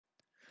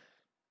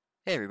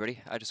Hey everybody,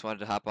 I just wanted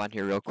to hop on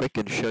here real quick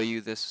and show you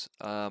this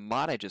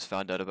mod I just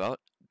found out about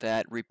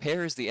that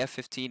repairs the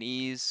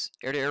F-15E's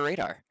air-to-air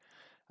radar.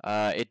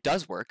 It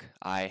does work.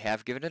 I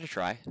have given it a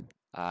try.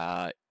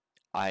 Uh,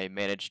 I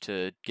managed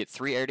to get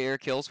 3 air-to-air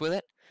kills with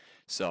it,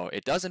 so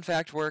it does in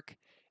fact work.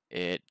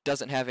 It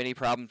doesn't have any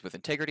problems with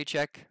integrity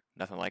check,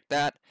 nothing like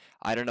that.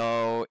 I don't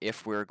know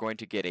if we're going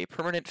to get a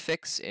permanent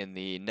fix in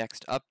the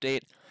next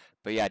update,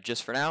 but yeah,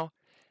 just for now,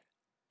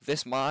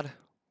 this mod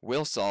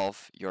will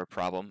solve your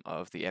problem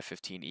of the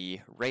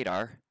F-15E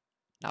radar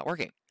not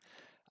working.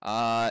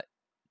 Uh,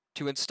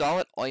 to install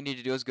it, all you need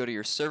to do is go to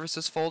your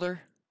services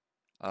folder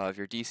of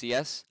your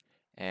DCS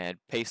and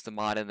paste the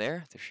mod in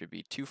there. There should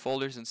be 2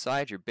 folders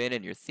inside, your bin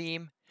and your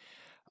theme.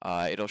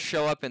 It'll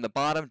show up in the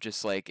bottom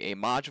just like a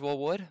module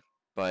would,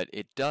 but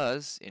it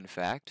does, in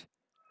fact,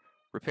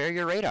 repair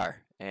your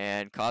radar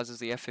and causes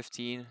the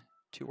F-15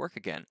 to work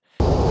again.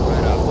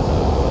 Right off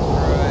the